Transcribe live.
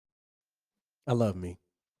I love me.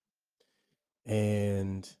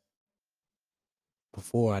 And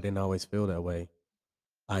before, I didn't always feel that way.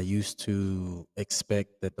 I used to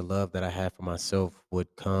expect that the love that I had for myself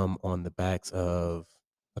would come on the backs of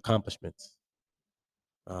accomplishments,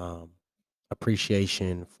 um,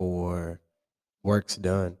 appreciation for works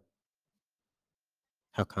done,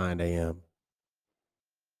 how kind I am,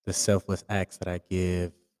 the selfless acts that I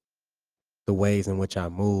give, the ways in which I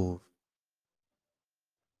move.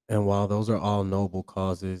 And while those are all noble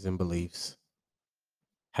causes and beliefs,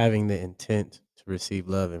 having the intent to receive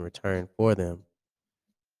love in return for them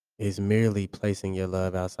is merely placing your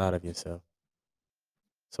love outside of yourself.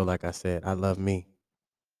 So, like I said, I love me.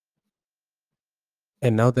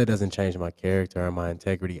 And no, that doesn't change my character or my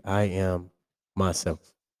integrity. I am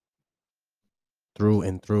myself through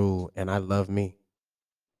and through, and I love me.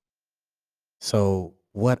 So,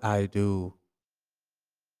 what I do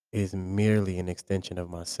is merely an extension of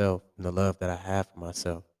myself and the love that I have for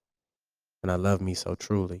myself. And I love me so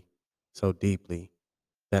truly, so deeply,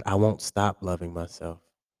 that I won't stop loving myself.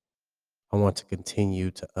 I want to continue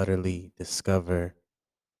to utterly discover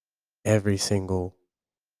every single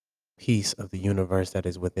piece of the universe that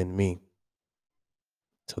is within me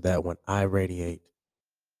so that when I radiate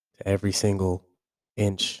to every single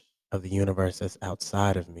inch of the universe that's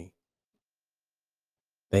outside of me,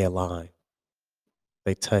 they align,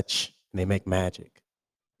 they touch, and they make magic.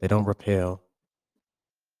 They don't repel.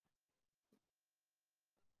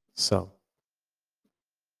 So,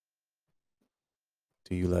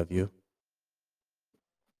 do you love you?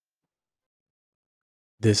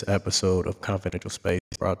 This episode of Confidential Space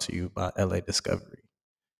is brought to you by LA Discovery.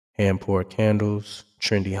 Hand poured candles,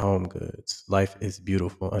 trendy home goods. Life is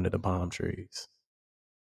beautiful under the palm trees.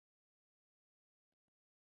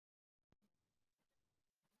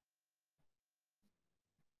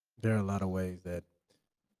 There are a lot of ways that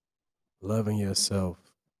loving yourself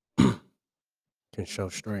can show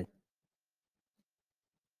strength.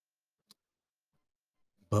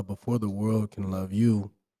 But before the world can love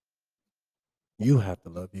you have to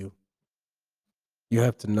love you. You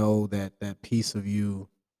have to know that that piece of you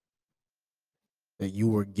that you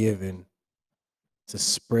were given to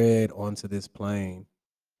spread onto this plane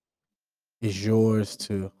is yours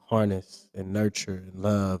to harness and nurture and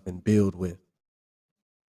love and build with.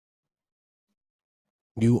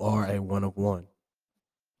 You are a one of one.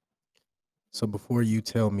 So before you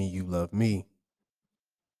tell me you love me,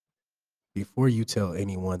 before you tell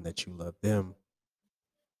anyone that you love them,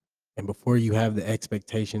 and before you have the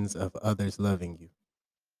expectations of others loving you,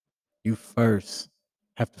 you first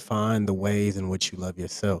have to find the ways in which you love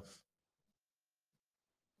yourself.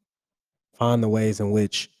 Find the ways in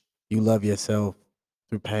which you love yourself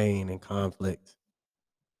through pain and conflict.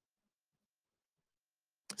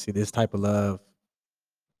 See, this type of love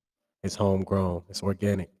is homegrown, it's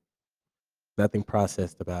organic, nothing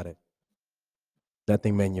processed about it,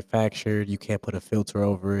 nothing manufactured. You can't put a filter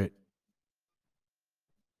over it.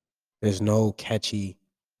 There's no catchy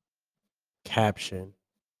caption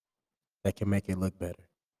that can make it look better.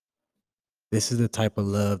 This is the type of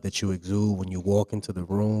love that you exude when you walk into the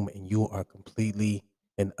room and you are completely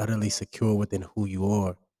and utterly secure within who you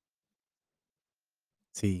are.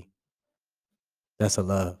 See, that's a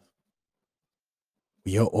love.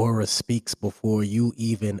 Your aura speaks before you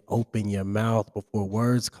even open your mouth, before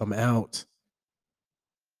words come out.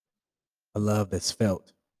 A love that's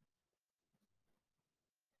felt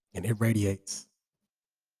and it radiates.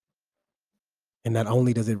 And not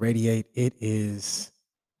only does it radiate, it is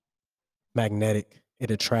magnetic.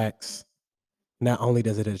 It attracts. Not only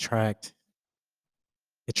does it attract,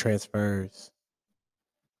 it transfers.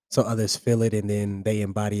 So others feel it and then they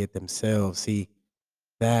embody it themselves. See,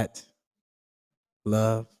 that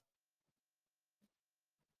love,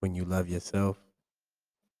 when you love yourself,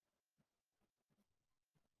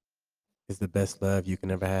 is the best love you can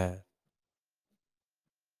ever have.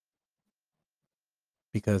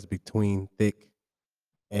 Because between thick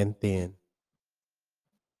and thin,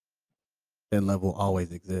 that love will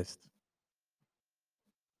always exist.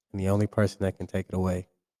 And the only person that can take it away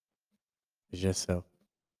is yourself.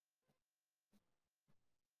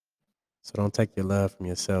 So don't take your love from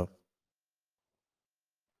yourself.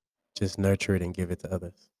 Just nurture it and give it to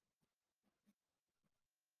others.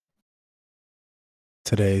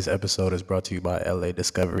 Today's episode is brought to you by LA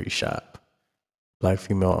Discovery Shop. Black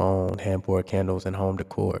female owned, hand poured candles and home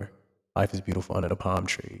decor. Life is beautiful under the palm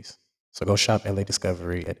trees. So go shop LA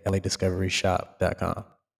Discovery at ladiscoveryshop.com.